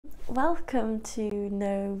Welcome to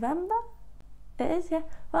November. It is, yeah.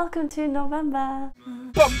 Welcome to November.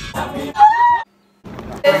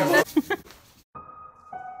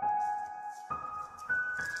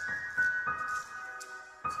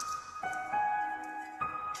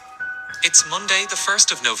 It's Monday, the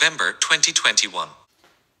 1st of November, 2021.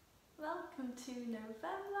 Welcome to November.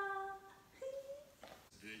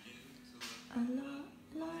 A lot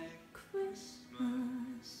like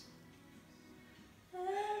Christmas.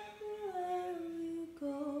 Everywhere we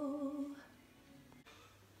go.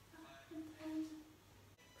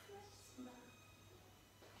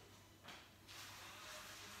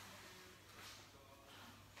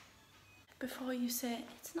 Before you say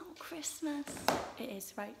it's not Christmas, it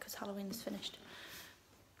is, right? Because Halloween is finished.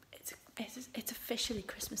 It's officially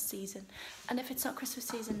Christmas season, and if it's not Christmas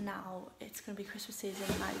season now, it's going to be Christmas season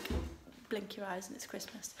like blink your eyes and it's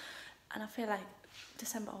Christmas. And I feel like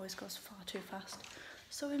December always goes far too fast,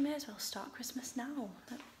 so we may as well start Christmas now.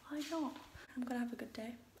 Like, why not? I'm going to have a good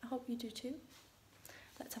day. I hope you do too.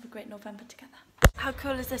 Let's have a great November together. How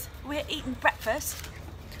cool is this? We're eating breakfast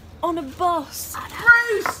on a bus.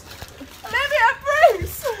 Bruce! Olivia,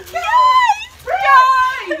 Bruce! Guys!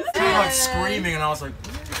 Guys! She was like screaming and I was like...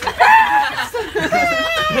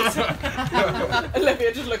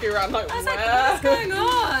 Olivia just looking around like, what's going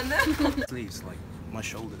on? Sleeves, like my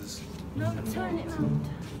shoulders. No, turn it round.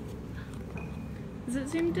 Is it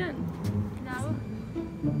zoomed in? No.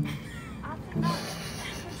 I think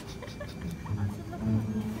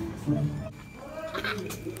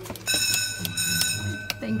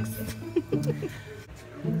thanks.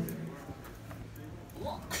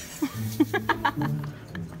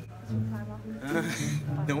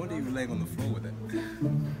 No wonder you were laying on the floor with it. I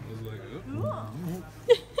was like,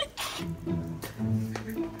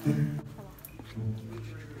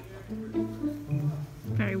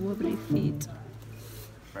 Very wobbly feet.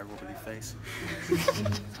 very wobbly face.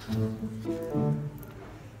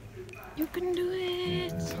 You can do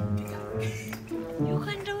it. You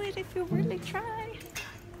can do it if you really try.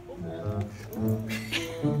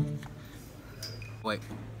 Wait.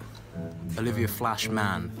 Olivia Flash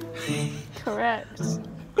Man Correct.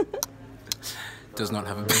 does not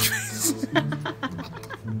have a big face.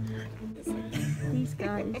 These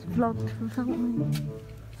guys vlogged without me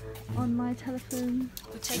on my telephone.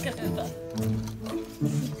 We've taken over.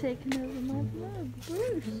 You've taken over my vlog,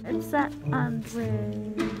 Bruce. It's set and we're...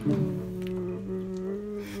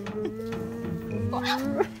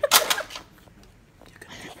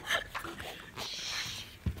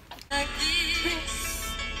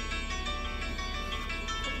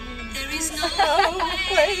 No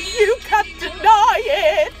way you can deny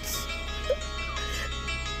it!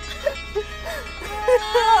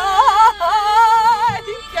 I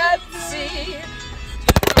can see.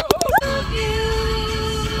 Oh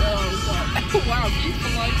God. Wow,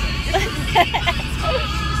 beautiful lighting.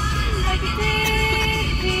 Like it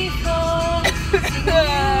did before.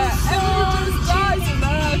 Everyone just dies in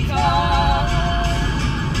their car.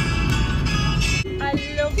 I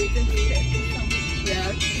love this shit. Yeah,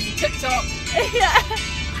 TikTok. Yeah.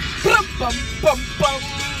 Bum bum bum bum.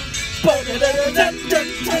 Dun, dun, dun,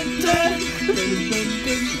 dun, dun.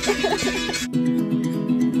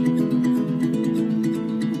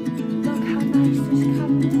 Look how nice this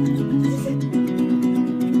camera is.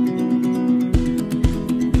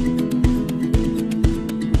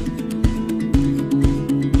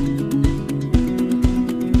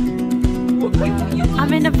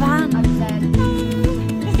 I'm in a van. I'm dead.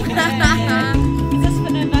 Is this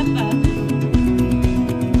for November?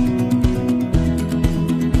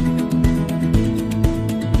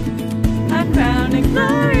 I'm crowning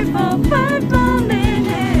glory for 5 more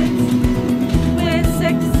minutes. We're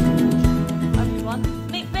 6. Everyone,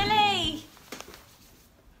 meet Billy.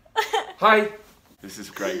 Hi! This is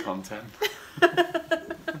great content. I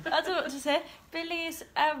don't know what to say. Billy is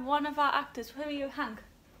one of our actors. Who are you, Hank?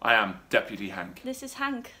 I am Deputy Hank. This is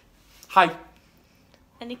Hank. Hi!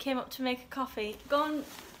 And he came up to make a coffee. Go and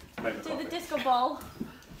Make a do coffee. the disco ball.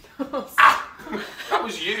 That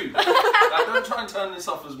was you! Now, don't try and turn this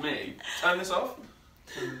off as me. Turn this off.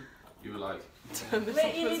 You were like... Turn this Wait,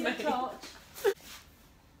 off you as need me. the torch.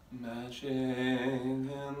 Magic in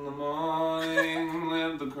the morning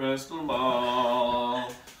with the crystal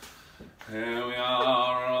ball. Here we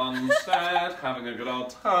are on set, having a good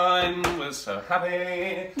old time. We're so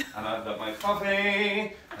happy. And I've got my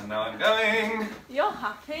coffee. And now I'm going. You're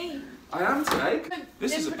happy. I am today.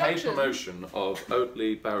 This In is a paid production. promotion of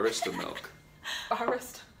Oatly Barista milk.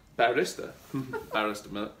 Barista. Barista. Barista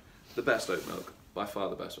milk. The best oat milk. By far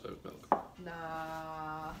the best oat milk.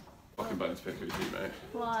 Nah. Fucking bones pick with you, mate.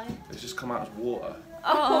 Why? It's just come out as water.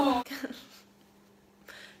 Oh.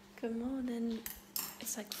 Good morning.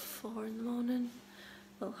 It's like 4 in the morning,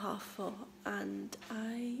 well 3:30, and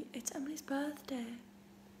it's Emily's birthday.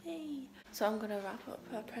 Yay! So I'm gonna wrap up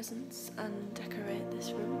her presents and decorate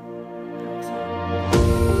this room. How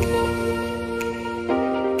exciting!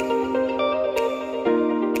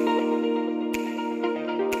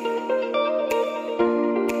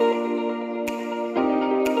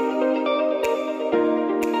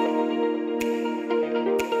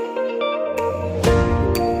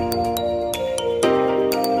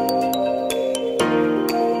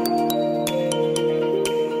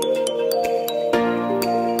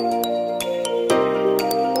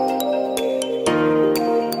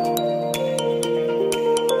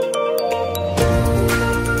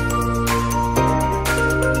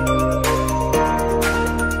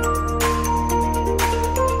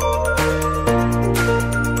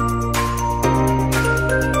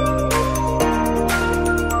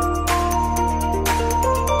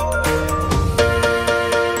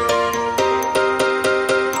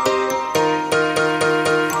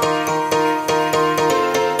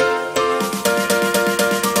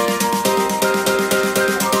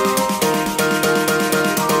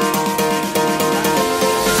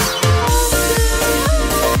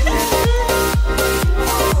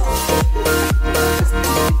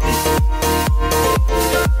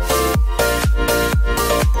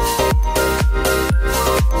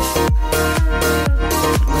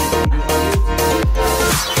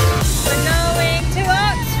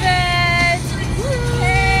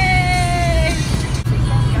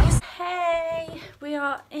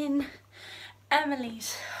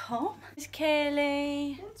 Emily's home. Here's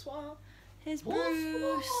Kaylee. Here's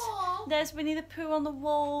Bruce. There's Winnie the Pooh on the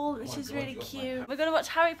wall, which is really cute. We're going to watch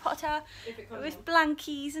Harry Potter with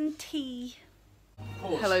blankies and tea.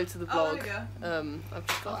 Hello to the vlog. I've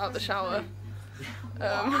just got out the shower.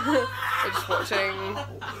 We're just watching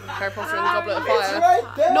Harry Potter and the Goblet of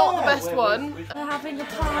Fire. Not the best one. We're having a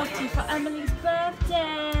party for Emily's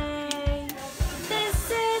birthday.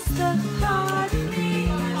 This is the party.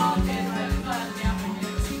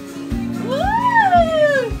 Woo!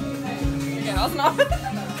 Yeah, that's not.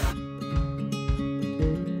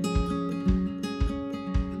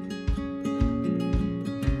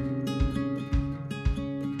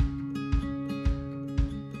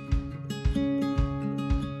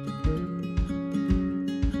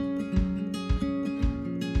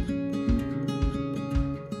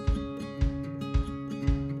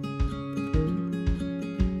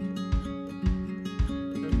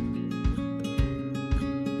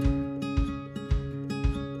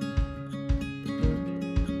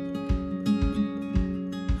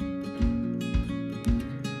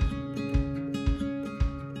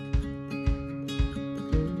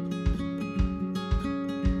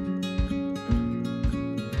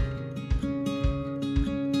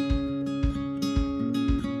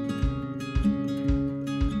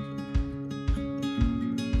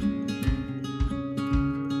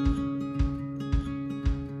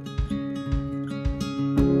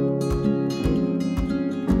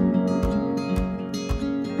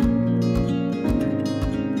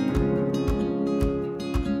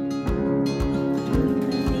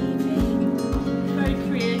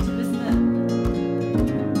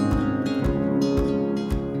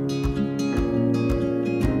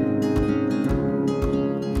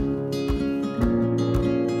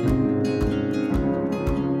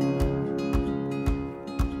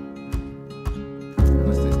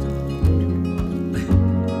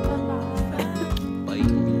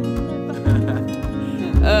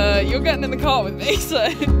 You're getting in the car with me, so.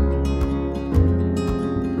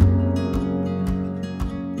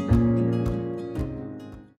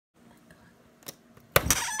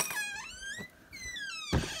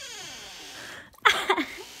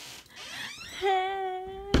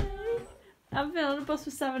 I've been on the bus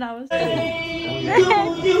for 7 hours.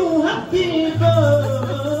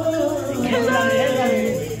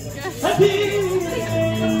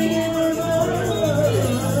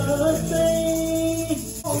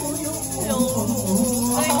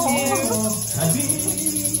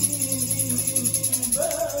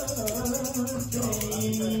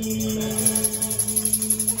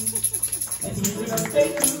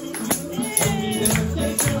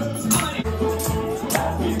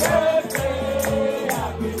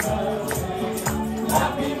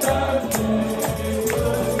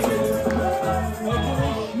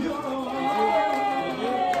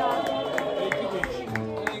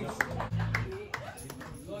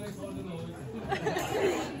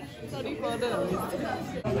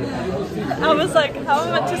 I was like, how am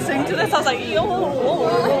I meant to sing to this? I was like, yo.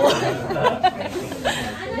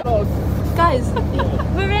 Guys,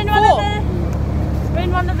 we're in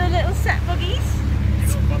one of the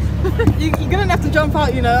You're gonna have to jump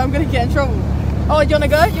out, you know, I'm gonna get in trouble. Oh, you wanna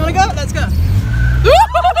go? You wanna go? Let's go.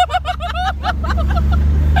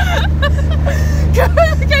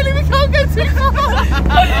 Kaylee, we can't go too far.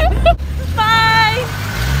 Bye!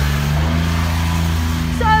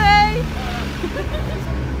 Sorry!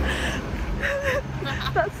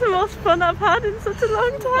 That's the most fun I've had in such a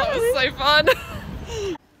long time. That was so fun.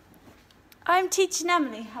 I'm teaching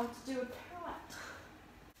Emily how to do a pirouette.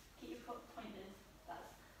 Keep your foot pointed.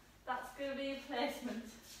 That's going to be a placement.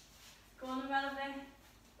 Go on, Emily.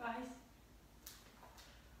 Right.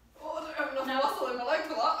 Oh, I don't have enough muscle in my leg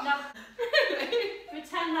for that. Now,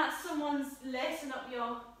 pretend that someone's lacing up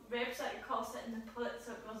your ribs like a corset and then pull it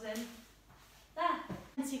so it goes in. There.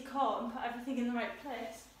 Into your core and put everything in the right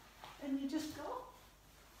place. And you just go.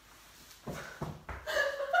 I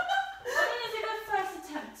mean, it's a good first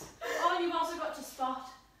attempt. Oh, you've also got to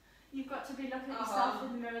spot. You've got to be looking at yourself in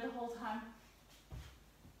the mirror the whole time.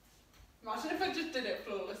 Imagine if I just did it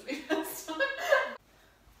flawlessly.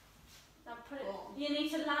 Now put it. You need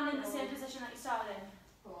to land in the same position that you started in.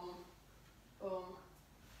 Boom. Boom.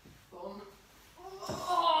 Boom.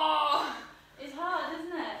 Oh! It's hard,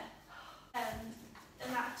 isn't it?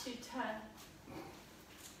 An attitude turn.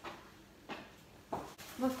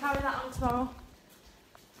 We'll carry that on tomorrow.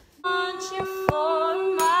 Want you for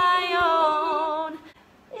my own.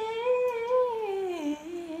 If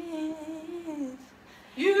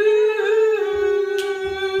You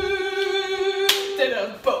did a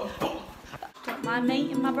boom boom. don't mind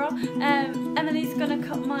me and my bro. Emily's gonna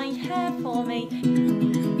cut my hair for me.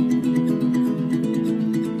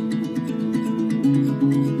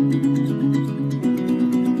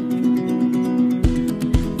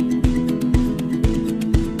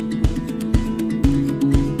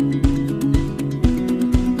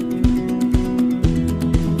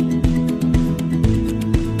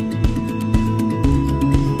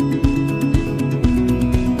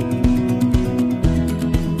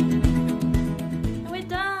 We're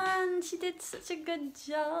done. She did such a good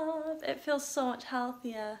job. It feels so much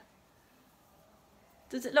healthier.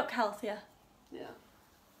 Does it look healthier? Yeah.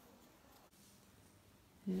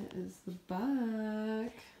 Here is the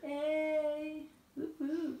back. Hey. Whoop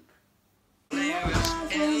whoop.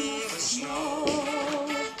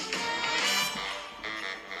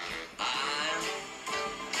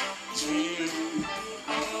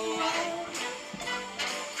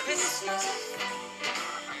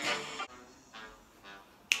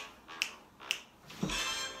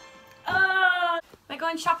 We're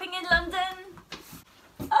going shopping in London.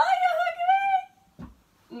 Oh, you're hungry!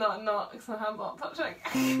 No, I'm not, because my hands aren't touching.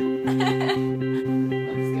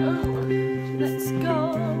 Let's go. Let's go.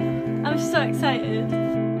 I'm so excited.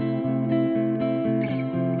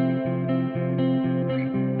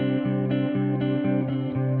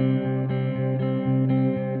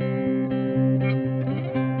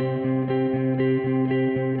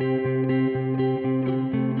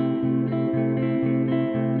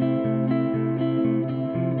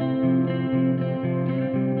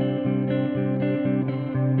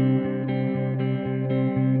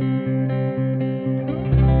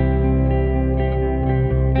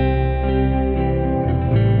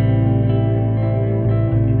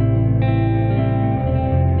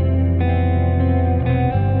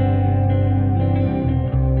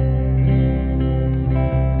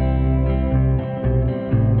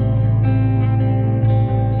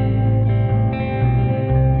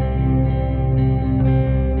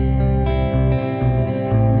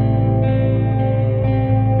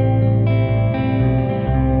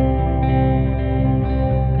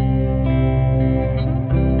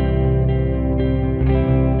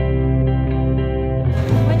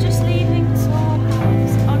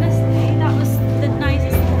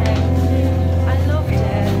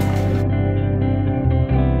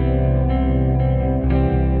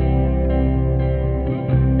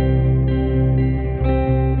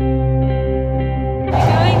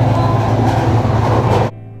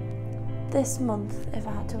 This month, if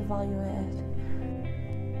I had to evaluate it,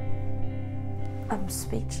 I'm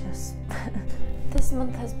speechless. This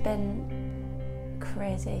month has been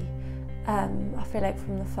crazy. I feel like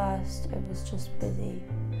from the first it was just busy.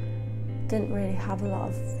 Didn't really have a lot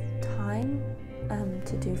of time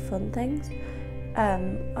to do fun things. I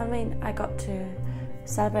mean, I got to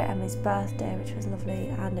celebrate Emily's birthday, which was lovely,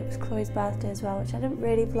 and it was Chloe's birthday as well, which I didn't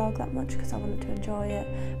really vlog that much because I wanted to enjoy it,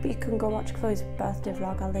 but you can go watch Chloe's birthday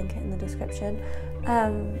vlog, I'll link it in the description.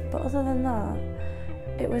 But other than that,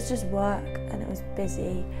 it was just work and it was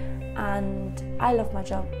busy, and I love my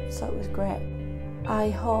job, so it was great. I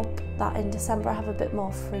hope that in December I have a bit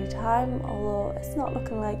more free time, although it's not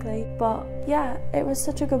looking likely. But yeah, it was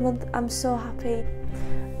such a good month. I'm so happy.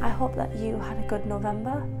 I hope that you had a good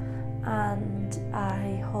November, and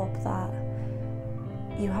I hope that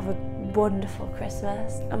you have a wonderful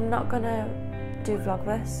Christmas. I'm not gonna do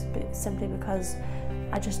Vlogmas simply because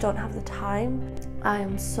I just don't have the time. I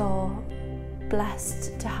am so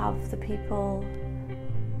blessed to have the people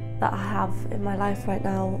that I have in my life right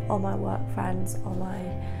now, all my work friends, all my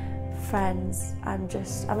friends. I'm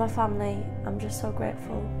a family. I'm just so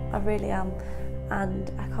grateful. I really am.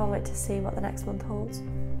 And I can't wait to see what the next month holds.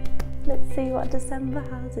 Let's see what December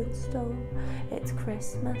has in store. It's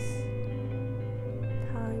Christmas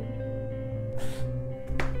time.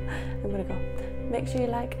 I'm gonna go. Make sure you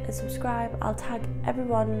like and subscribe. I'll tag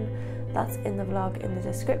everyone that's in the vlog in the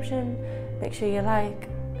description. Make sure you like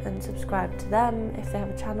and subscribe to them if they have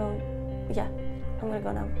a channel. Yeah, I'm gonna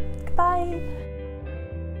go now. Goodbye.